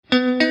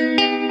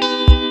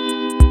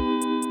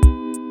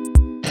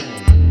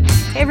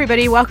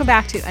everybody, welcome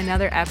back to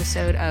another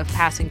episode of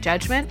Passing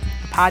Judgment,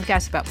 a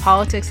podcast about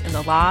politics and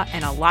the law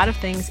and a lot of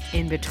things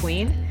in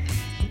between.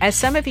 As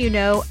some of you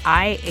know,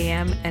 I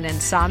am an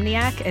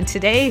insomniac, and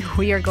today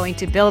we are going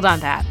to build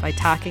on that by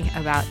talking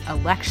about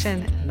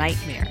election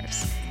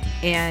nightmares.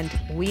 And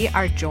we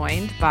are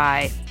joined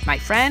by my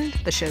friend,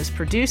 the show's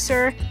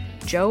producer,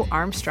 Joe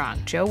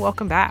Armstrong. Joe,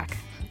 welcome back.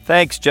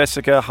 Thanks,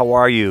 Jessica. How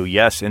are you?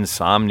 Yes,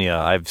 insomnia.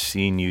 I've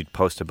seen you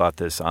post about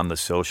this on the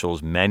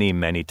socials many,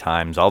 many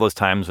times. All those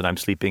times when I'm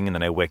sleeping and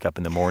then I wake up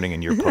in the morning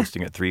and you're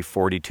posting at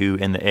 3:42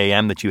 in the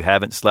a.m. that you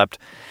haven't slept.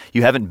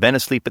 You haven't been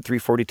asleep at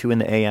 3:42 in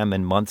the a.m.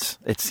 in months,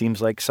 it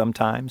seems like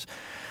sometimes.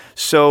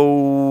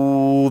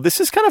 So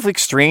this is kind of like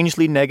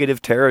strangely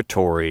negative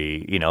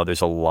territory. You know,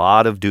 there's a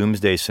lot of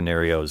doomsday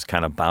scenarios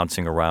kind of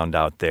bouncing around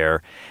out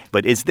there.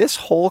 But is this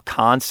whole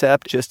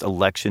concept just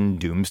election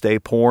doomsday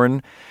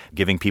porn,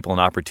 giving people an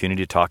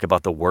opportunity to talk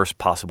about the worst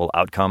possible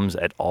outcomes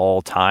at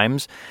all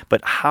times?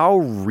 But how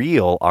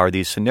real are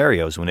these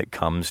scenarios when it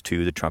comes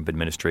to the Trump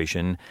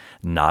administration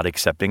not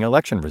accepting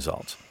election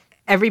results?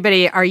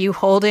 Everybody, are you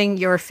holding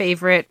your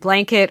favorite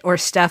blanket or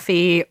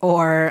stuffy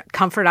or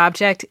comfort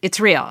object?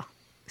 It's real.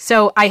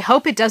 So I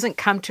hope it doesn't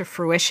come to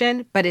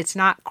fruition, but it's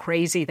not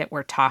crazy that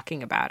we're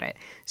talking about it.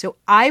 So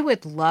I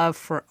would love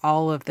for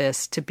all of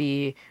this to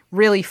be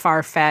really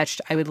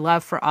far-fetched. I would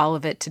love for all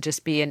of it to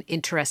just be an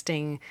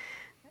interesting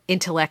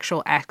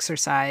intellectual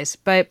exercise.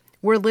 But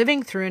we're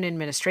living through an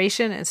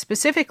administration, and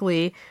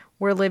specifically,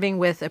 we're living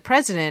with a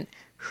president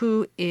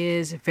who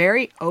is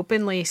very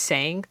openly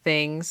saying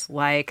things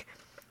like,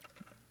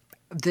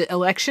 the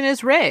election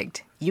is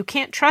rigged. You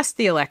can't trust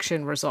the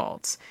election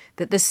results,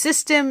 that the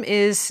system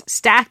is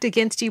stacked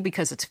against you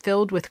because it's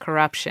filled with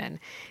corruption.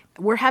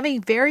 We're having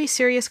very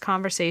serious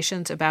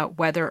conversations about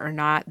whether or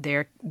not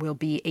there will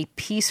be a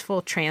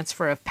peaceful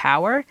transfer of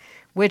power,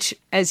 which,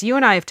 as you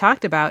and I have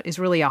talked about, is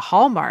really a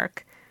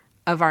hallmark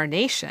of our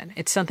nation.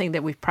 It's something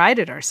that we've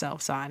prided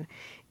ourselves on.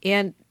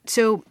 And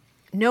so,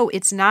 no,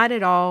 it's not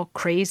at all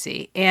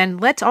crazy. And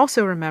let's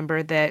also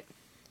remember that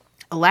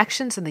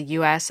elections in the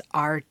U.S.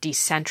 are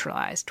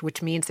decentralized,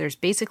 which means there's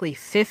basically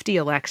 50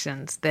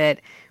 elections that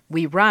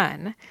we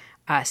run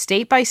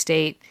state by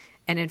state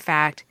and, in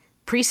fact,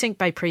 precinct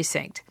by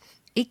precinct.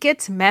 It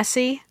gets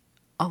messy.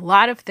 A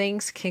lot of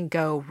things can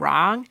go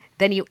wrong.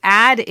 Then you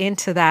add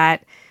into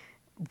that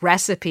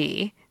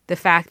recipe the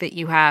fact that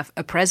you have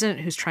a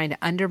president who's trying to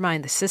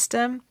undermine the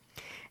system.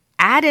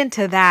 Add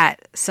into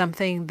that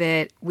something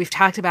that we've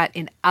talked about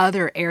in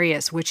other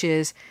areas, which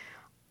is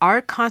our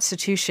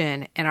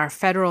Constitution and our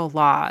federal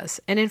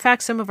laws, and in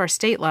fact, some of our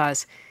state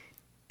laws,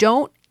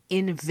 don't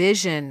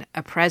envision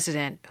a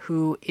president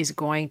who is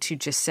going to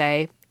just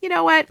say, you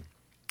know what,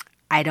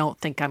 I don't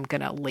think I'm going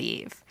to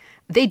leave.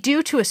 They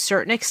do to a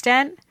certain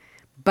extent,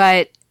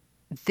 but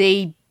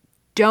they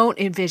don't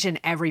envision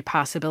every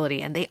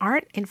possibility, and they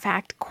aren't, in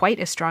fact, quite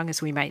as strong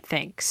as we might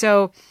think.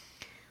 So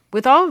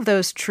with all of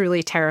those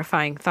truly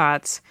terrifying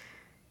thoughts,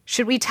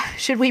 should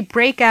we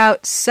break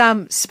out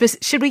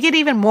should we get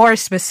even more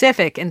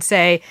specific and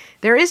say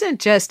there isn't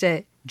just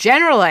a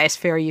generalized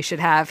fear you should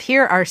have?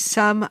 Here are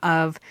some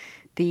of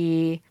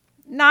the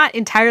not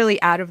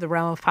entirely out of the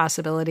realm of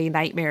possibility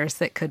nightmares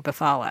that could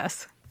befall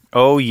us.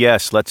 Oh,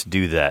 yes, let's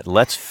do that.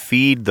 Let's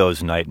feed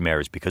those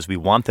nightmares because we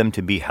want them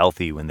to be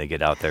healthy when they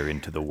get out there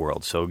into the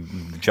world. So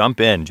jump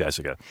in,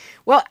 Jessica.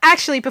 Well,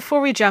 actually, before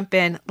we jump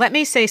in, let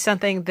me say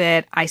something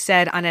that I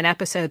said on an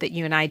episode that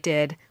you and I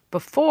did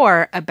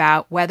before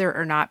about whether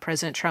or not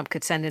President Trump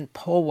could send in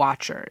poll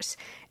watchers.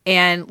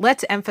 And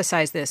let's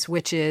emphasize this,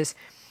 which is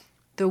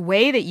the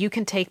way that you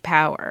can take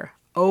power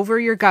over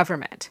your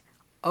government,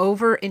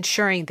 over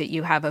ensuring that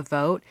you have a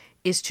vote,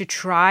 is to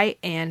try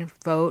and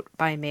vote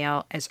by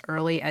mail as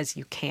early as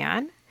you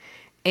can.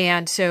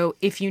 And so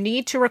if you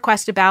need to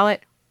request a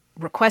ballot,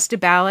 request a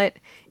ballot.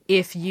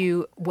 If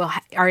you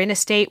are in a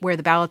state where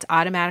the ballot's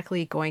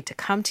automatically going to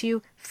come to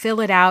you, fill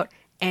it out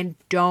and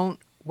don't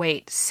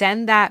wait.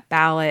 Send that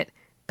ballot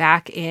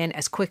back in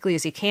as quickly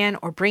as you can,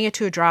 or bring it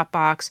to a drop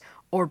box,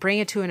 or bring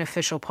it to an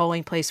official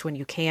polling place when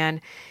you can.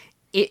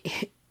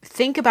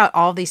 Think about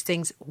all these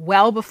things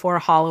well before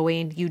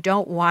Halloween. You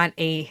don't want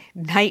a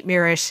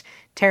nightmarish,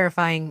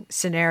 terrifying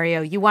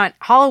scenario. You want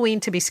Halloween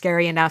to be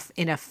scary enough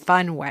in a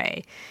fun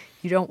way.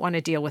 You don't want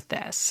to deal with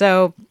this.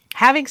 So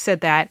having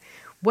said that,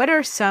 what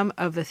are some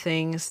of the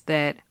things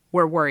that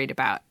we're worried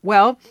about?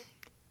 Well,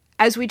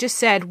 as we just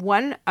said,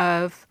 one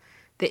of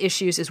the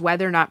issues is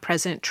whether or not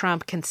President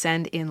Trump can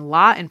send in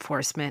law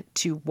enforcement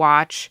to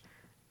watch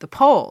the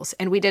polls.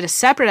 And we did a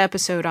separate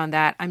episode on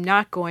that. I'm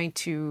not going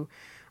to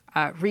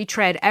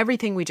retread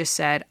everything we just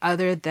said,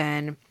 other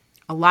than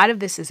a lot of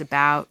this is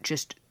about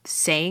just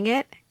saying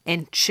it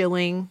and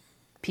chilling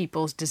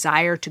people's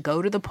desire to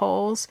go to the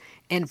polls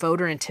and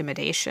voter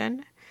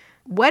intimidation.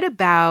 What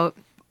about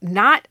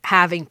not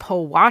having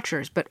poll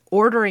watchers, but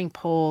ordering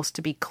polls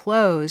to be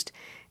closed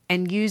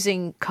and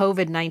using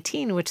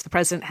COVID-19, which the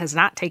president has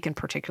not taken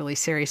particularly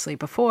seriously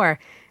before,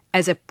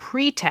 as a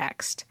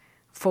pretext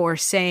for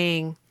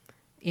saying,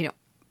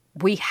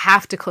 we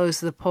have to close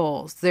the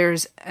polls.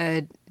 There's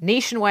a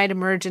nationwide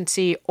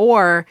emergency,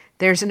 or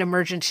there's an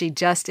emergency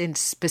just in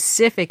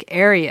specific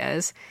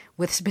areas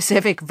with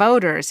specific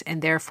voters,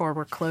 and therefore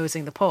we're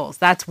closing the polls.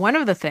 That's one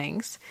of the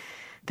things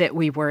that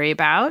we worry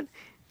about.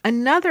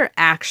 Another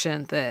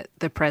action that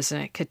the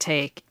president could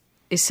take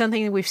is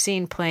something that we've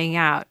seen playing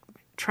out,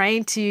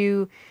 trying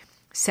to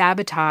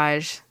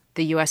sabotage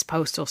the U.S.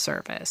 Postal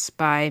Service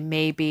by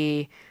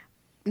maybe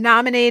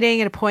nominating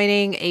and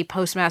appointing a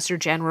postmaster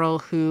general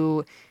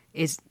who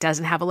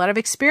doesn't have a lot of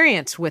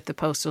experience with the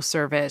Postal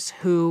Service,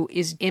 who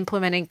is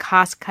implementing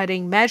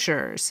cost-cutting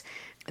measures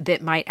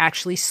that might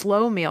actually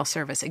slow mail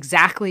service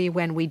exactly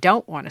when we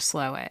don't want to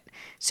slow it.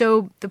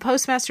 So the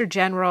Postmaster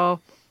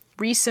General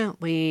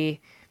recently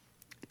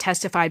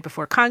testified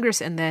before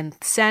Congress and then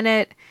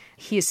Senate.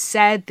 He has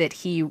said that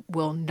he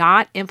will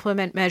not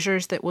implement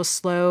measures that will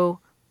slow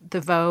the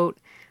vote.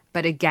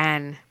 But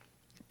again,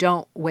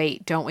 don't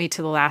wait. Don't wait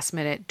till the last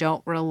minute.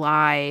 Don't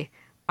rely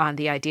on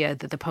the idea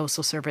that the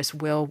Postal Service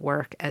will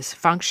work as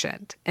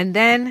functioned. And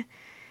then,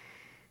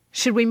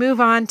 should we move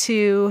on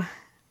to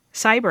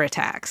cyber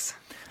attacks?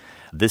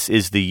 This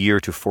is the year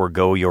to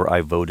forego your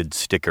I voted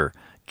sticker.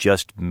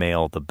 Just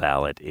mail the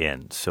ballot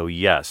in. So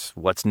yes,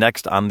 what's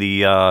next on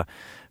the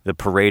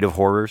parade of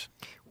horrors?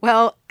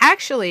 Well,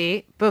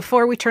 actually,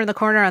 before we turn the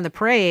corner on the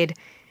parade,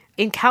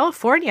 in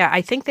California,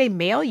 I think they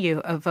mail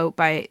you a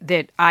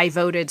that I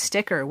voted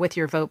sticker with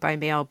your vote by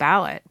mail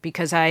ballot,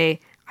 because I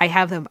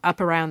have them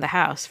up around the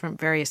house from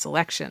various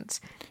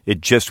elections. It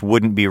just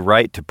wouldn't be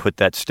right to put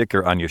that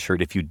sticker on your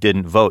shirt if you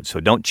didn't vote, so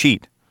don't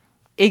cheat.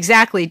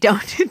 Exactly.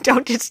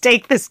 Don't just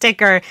take the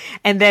sticker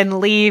and then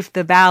leave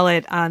the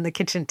ballot on the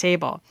kitchen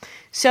table.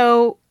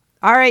 So,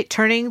 all right,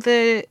 turning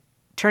the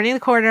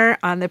corner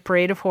on the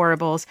parade of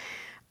horribles.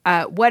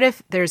 What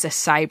if there's a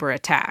cyber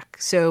attack?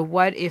 So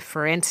what if,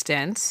 for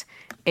instance,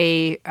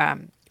 a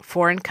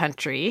foreign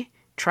country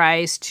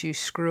tries to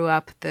screw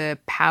up the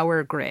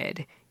power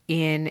grid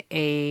in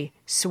a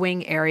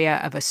swing area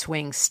of a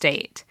swing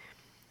state?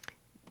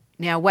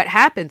 Now, what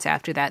happens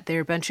after that? There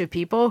are a bunch of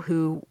people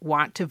who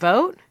want to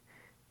vote,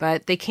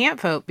 but they can't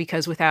vote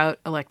because without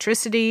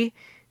electricity,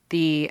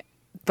 the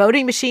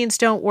voting machines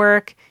don't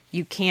work.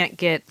 You can't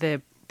get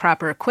the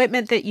proper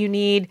equipment that you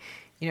need.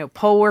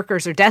 Poll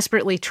workers are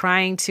desperately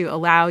trying to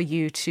allow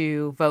you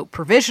to vote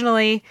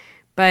provisionally.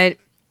 But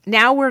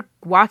now we're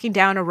walking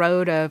down a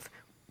road of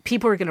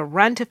people are going to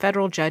run to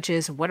federal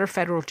judges. What are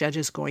federal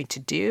judges going to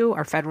do?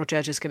 Are federal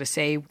judges going to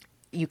say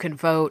you can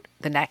vote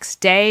the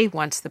next day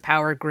once the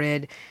power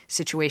grid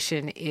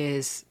situation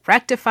is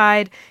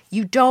rectified?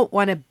 You don't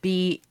want to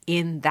be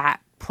in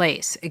that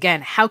place.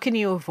 Again, how can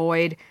you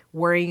avoid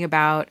worrying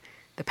about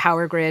the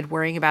power grid,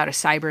 worrying about a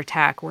cyber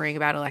attack, worrying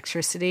about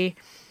electricity?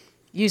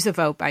 Use the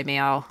vote by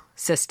mail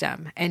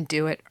system and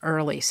do it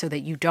early so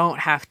that you don't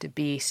have to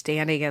be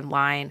standing in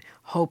line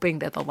hoping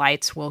that the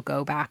lights will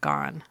go back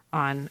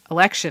on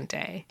election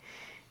day.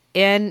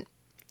 And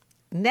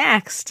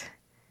next,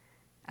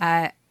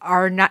 I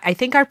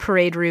think our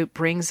parade route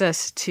brings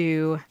us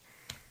to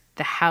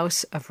the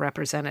House of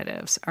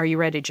Representatives. Are you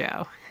ready,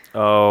 Joe?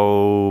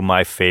 Oh,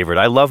 my favorite.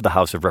 I love the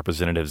House of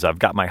Representatives. I've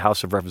got my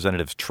House of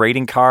Representatives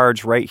trading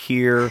cards right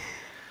here.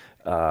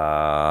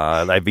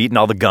 I've eaten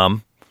all the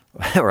gum,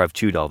 or I've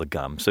chewed all the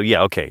gum. So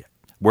yeah, okay.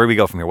 Where do we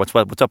go from here? What's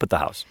up with the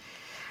House?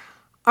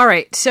 All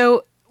right.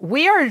 So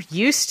we are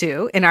used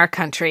to, in our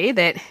country,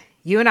 that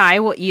you and I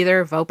will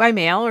either vote by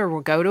mail or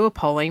we'll go to a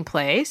polling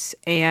place,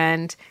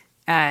 and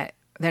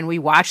then we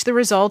watch the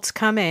results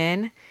come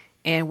in,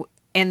 and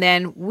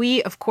then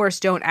we, of course,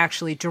 don't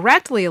actually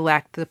directly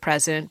elect the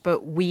president,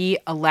 but we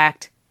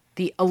elect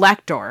the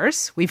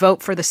electors. We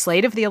vote for the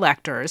slate of the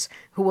electors,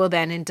 who will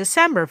then in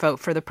December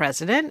vote for the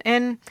president,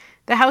 and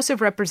the House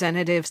of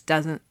Representatives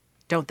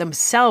don't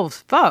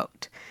themselves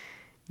vote.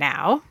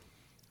 Now,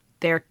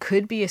 there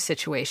could be a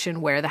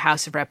situation where the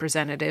House of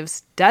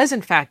Representatives does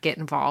in fact get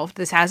involved.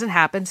 This hasn't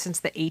happened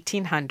since the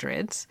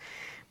 1800s,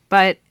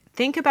 but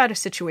think about a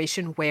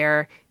situation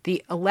where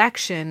the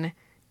election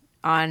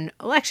on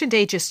election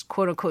day just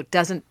quote unquote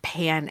doesn't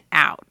pan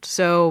out.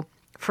 So,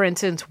 for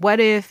instance, what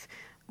if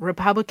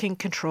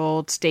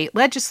Republican-controlled state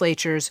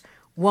legislatures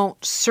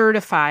won't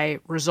certify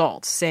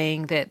results,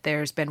 saying that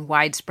there's been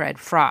widespread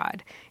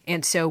fraud,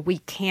 and so we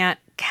can't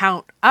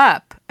count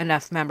up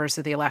enough members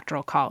of the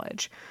Electoral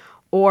College?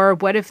 Or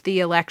what if the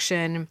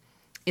election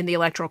in the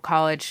Electoral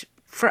College,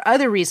 for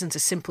other reasons,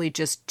 is simply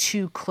just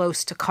too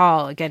close to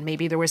call? Again,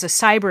 maybe there was a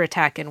cyber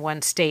attack in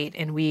one state,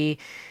 and we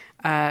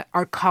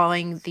are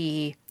calling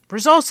the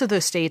results of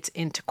those states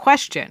into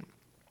question.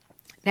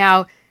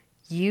 Now,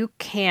 you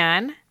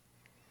can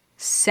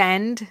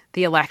send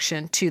the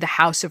election to the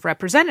House of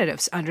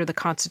Representatives under the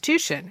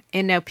Constitution.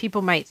 And now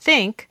people might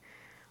think,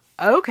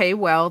 okay,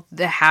 well,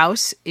 the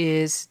House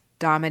is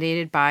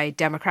dominated by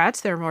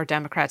Democrats. There are more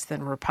Democrats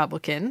than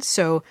Republicans,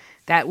 so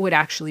that would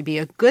actually be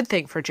a good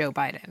thing for Joe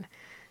Biden.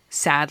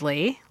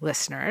 Sadly,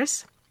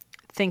 listeners,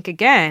 think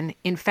again.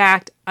 In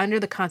fact, under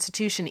the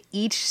Constitution,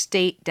 each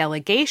state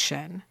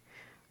delegation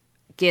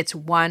gets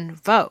one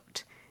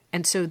vote.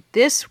 And so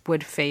this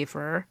would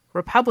favor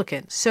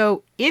Republicans.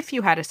 So if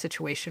you had a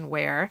situation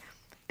where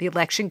the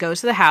election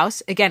goes to the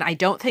House, again, I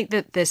don't think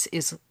that this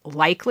is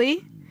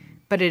likely,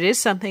 but it is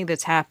something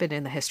that's happened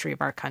in the history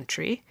of our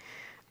country.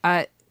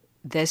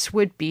 This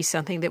would be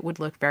something that would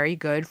look very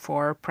good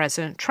for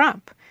President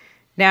Trump.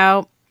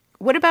 Now,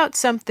 what about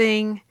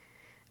something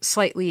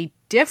slightly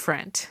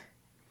different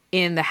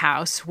in the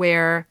House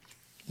where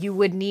you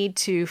would need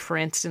to, for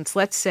instance,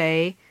 let's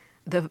say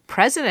the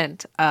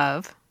president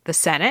of the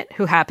Senate,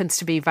 who happens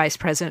to be Vice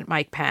President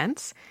Mike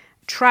Pence,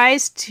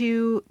 tries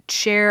to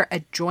chair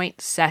a joint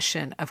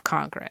session of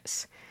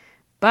Congress.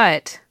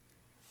 But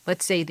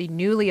let's say the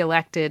newly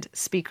elected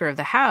Speaker of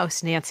the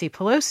House, Nancy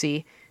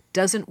Pelosi,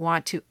 doesn't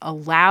want to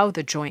allow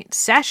the joint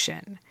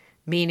session,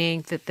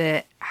 meaning that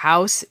the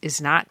House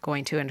is not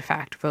going to, in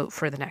fact, vote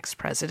for the next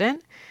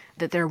president,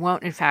 that there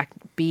won't, in fact,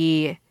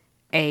 be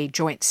a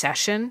joint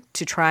session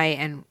to try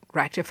and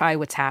rectify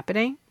what's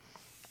happening.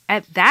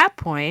 At that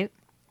point,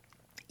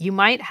 you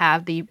might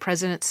have the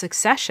President's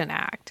Succession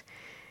Act.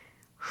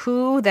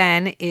 Who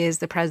then is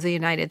the President of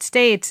the United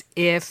States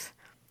if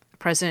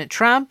President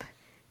Trump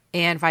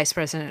and Vice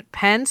President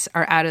Pence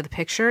are out of the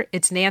picture?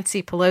 It's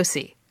Nancy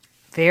Pelosi.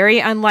 Very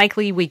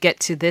unlikely we get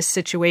to this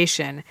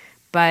situation,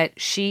 but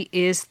she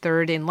is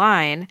third in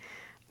line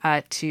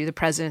to the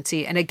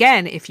presidency. And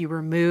again, if you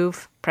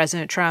remove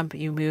President Trump,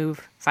 you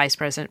move Vice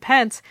President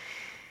Pence,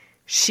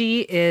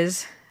 she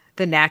is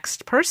the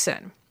next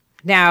person.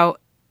 Now,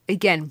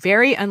 again,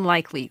 very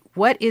unlikely.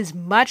 What is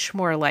much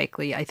more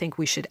likely, I think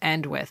we should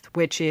end with,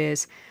 which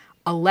is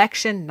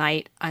election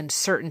night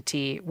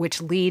uncertainty,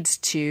 which leads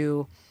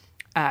to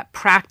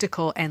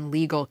practical and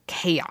legal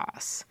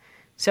chaos.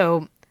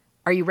 So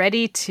are you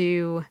ready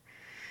to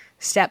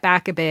step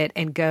back a bit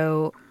and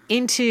go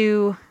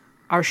into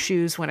our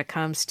shoes when it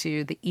comes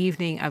to the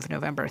evening of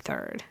November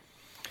 3rd?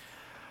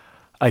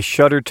 I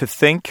shudder to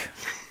think.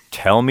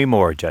 Tell me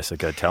more,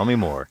 Jessica. Tell me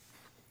more.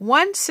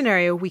 One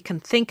scenario we can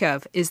think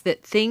of is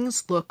that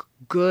things look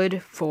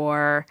good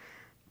for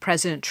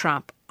President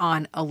Trump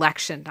on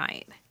election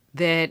night,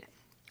 that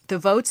the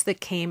votes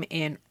that came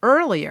in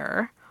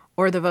earlier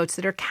or the votes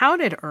that are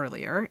counted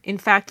earlier, in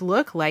fact,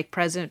 look like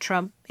President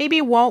Trump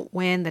maybe won't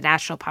win the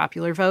national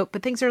popular vote,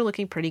 but things are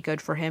looking pretty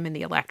good for him in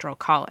the Electoral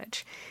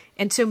College.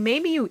 And so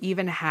maybe you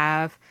even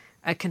have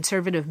a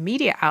conservative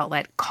media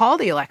outlet call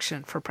the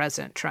election for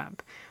President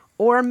Trump.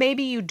 Or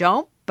maybe you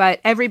don't, but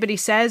everybody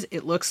says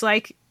it looks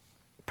like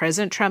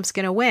President Trump's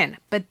going to win.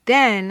 But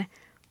then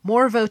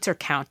more votes are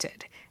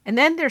counted. And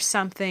then there's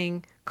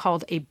something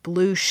called a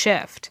blue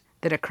shift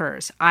that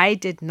occurs. I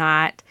did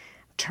not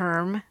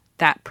term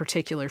that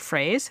particular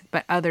phrase,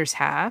 but others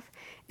have.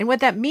 And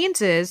what that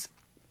means is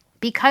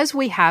because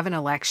we have an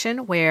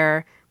election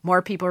where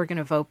more people are going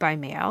to vote by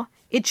mail,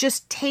 it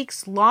just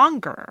takes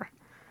longer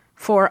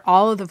for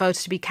all of the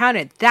votes to be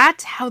counted.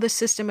 That's how the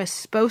system is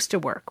supposed to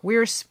work.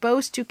 We're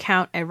supposed to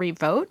count every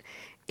vote,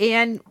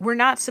 and we're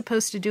not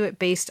supposed to do it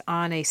based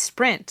on a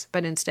sprint,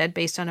 but instead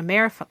based on a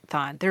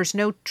marathon. There's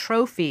no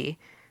trophy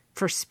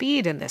for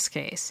speed in this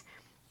case.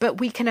 But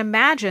we can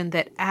imagine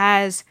that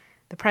as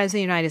the President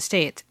of the United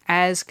States,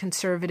 as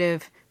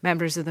conservative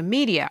members of the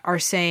media are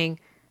saying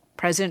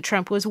President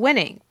Trump was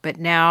winning, but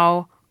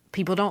now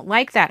people don't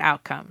like that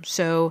outcome.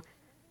 So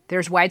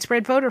there's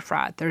widespread voter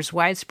fraud. There's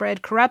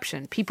widespread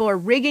corruption. People are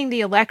rigging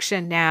the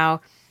election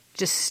now,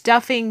 just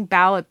stuffing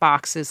ballot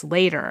boxes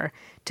later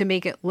to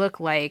make it look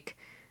like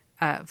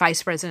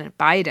Vice President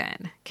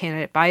Biden,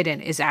 candidate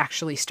Biden, is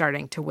actually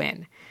starting to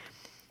win.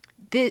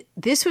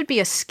 This would be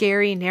a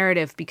scary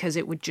narrative because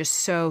it would just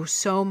sow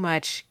so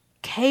much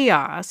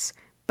chaos,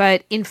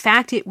 but in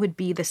fact, it would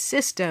be the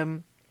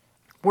system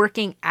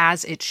working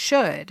as it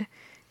should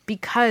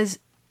because,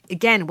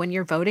 again, when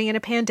you're voting in a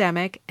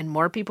pandemic and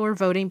more people are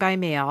voting by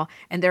mail,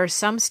 and there are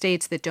some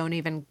states that don't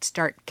even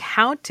start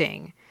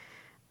counting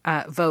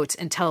votes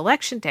until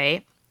Election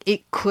Day,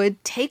 it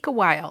could take a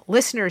while.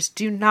 Listeners,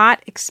 do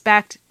not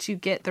expect to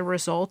get the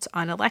results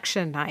on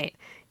election night.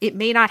 It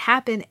may not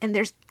happen, and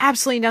there's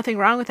absolutely nothing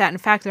wrong with that. In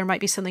fact, there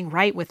might be something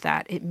right with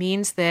that. It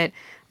means that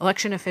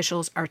election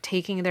officials are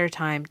taking their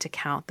time to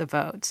count the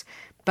votes.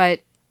 But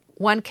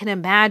one can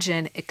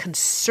imagine a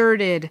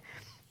concerted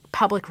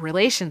public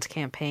relations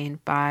campaign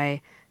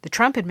by the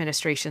Trump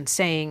administration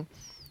saying,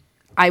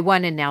 I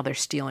won and now they're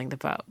stealing the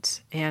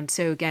votes. And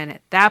so again,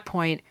 at that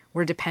point,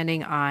 we're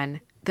depending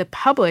on the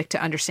public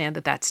to understand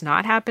that that's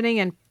not happening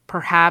and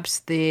perhaps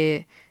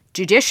the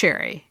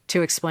judiciary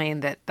to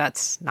explain that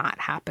that's not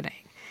happening.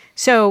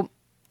 So,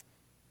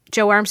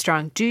 Joe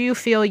Armstrong, do you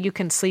feel you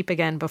can sleep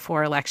again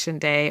before Election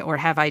Day, or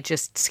have I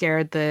just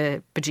scared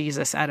the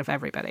bejesus out of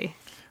everybody?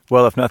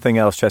 Well, if nothing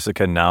else,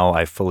 Jessica, now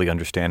I fully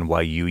understand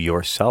why you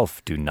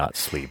yourself do not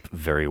sleep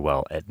very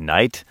well at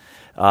night.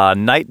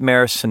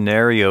 Nightmare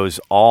scenarios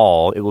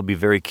all. It will be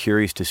very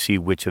curious to see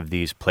which of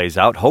these plays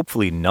out.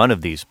 Hopefully none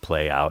of these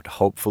play out.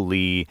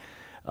 Hopefully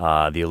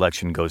the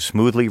election goes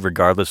smoothly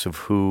regardless of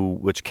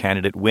which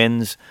candidate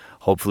wins.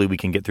 Hopefully we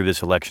can get through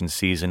this election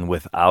season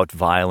without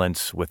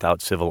violence,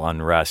 without civil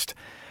unrest.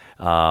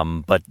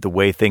 But the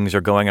way things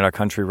are going in our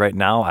country right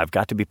now, I've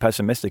got to be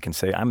pessimistic and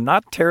say I'm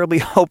not terribly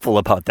hopeful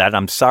about that.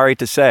 I'm sorry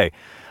to say.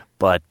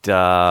 But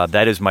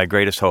that is my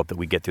greatest hope, that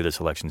we get through this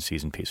election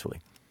season peacefully.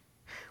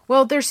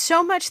 Well, there's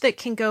so much that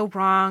can go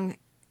wrong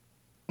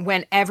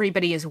when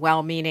everybody is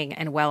well-meaning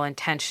and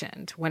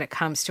well-intentioned when it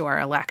comes to our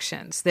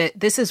elections. That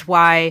this is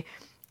why,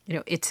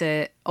 it's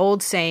an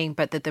old saying,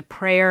 but that the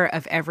prayer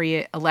of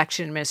every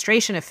election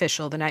administration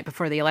official the night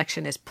before the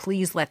election is,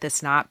 please let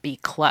this not be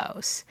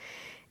close.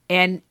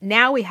 And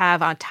now we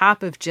have, on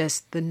top of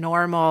just the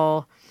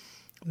normal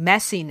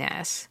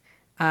messiness,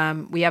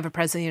 we have a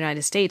president of the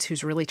United States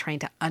who's really trying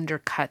to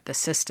undercut the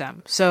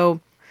system.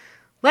 So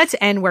let's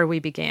end where we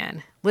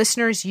began.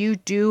 Listeners, you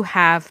do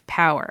have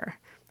power.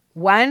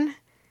 One,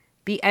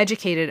 be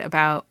educated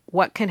about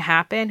what can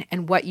happen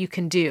and what you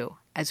can do.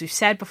 As we've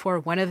said before,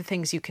 one of the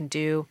things you can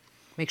do,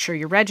 make sure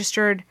you're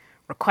registered,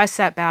 request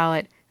that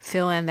ballot,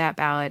 fill in that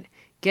ballot,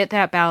 get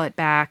that ballot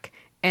back,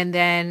 and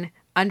then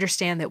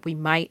understand that we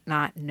might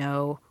not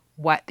know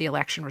what the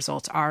election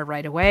results are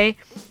right away.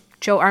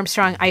 Joe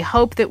Armstrong, I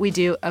hope that we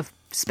do a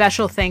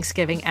special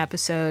Thanksgiving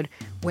episode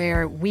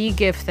where we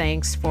give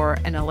thanks for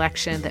an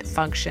election that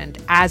functioned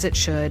as it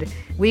should.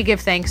 We give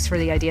thanks for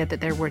the idea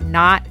that there were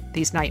not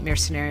these nightmare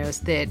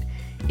scenarios, that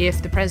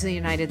if the President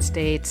of the United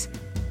States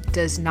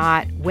does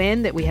not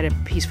win, that we had a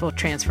peaceful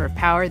transfer of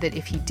power, that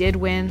if he did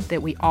win,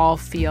 that we all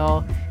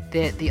feel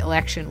that the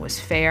election was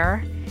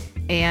fair.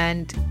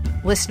 And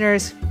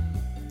listeners,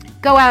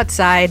 go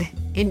outside,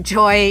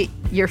 enjoy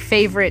your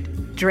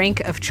favorite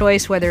drink of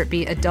choice, whether it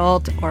be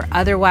adult or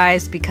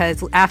otherwise,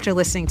 because after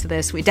listening to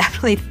this, we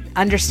definitely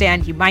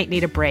understand you might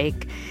need a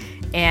break.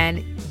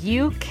 And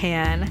you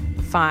can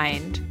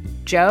find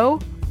Joe,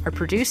 our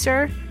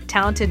producer,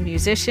 talented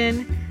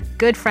musician,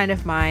 good friend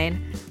of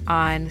mine,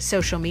 on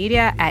social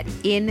media at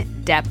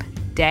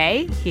In-Depth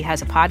Day. He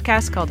has a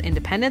podcast called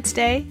Independence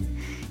Day.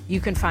 You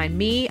can find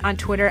me on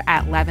Twitter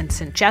at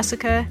Levinson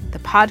Jessica, the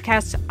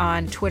podcast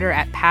on Twitter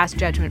at Pass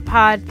Judgment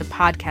Pod, the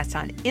podcast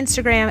on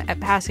Instagram at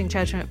Passing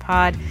Judgment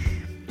Pod.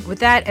 With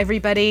that,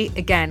 everybody,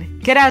 again,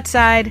 get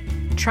outside,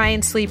 try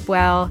and sleep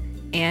well,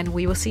 and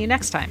we will see you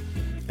next time.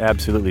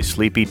 Absolutely.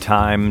 Sleepy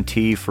time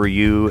tea for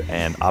you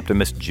and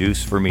optimist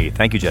juice for me.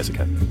 Thank you,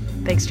 Jessica.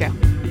 Thanks, Joe.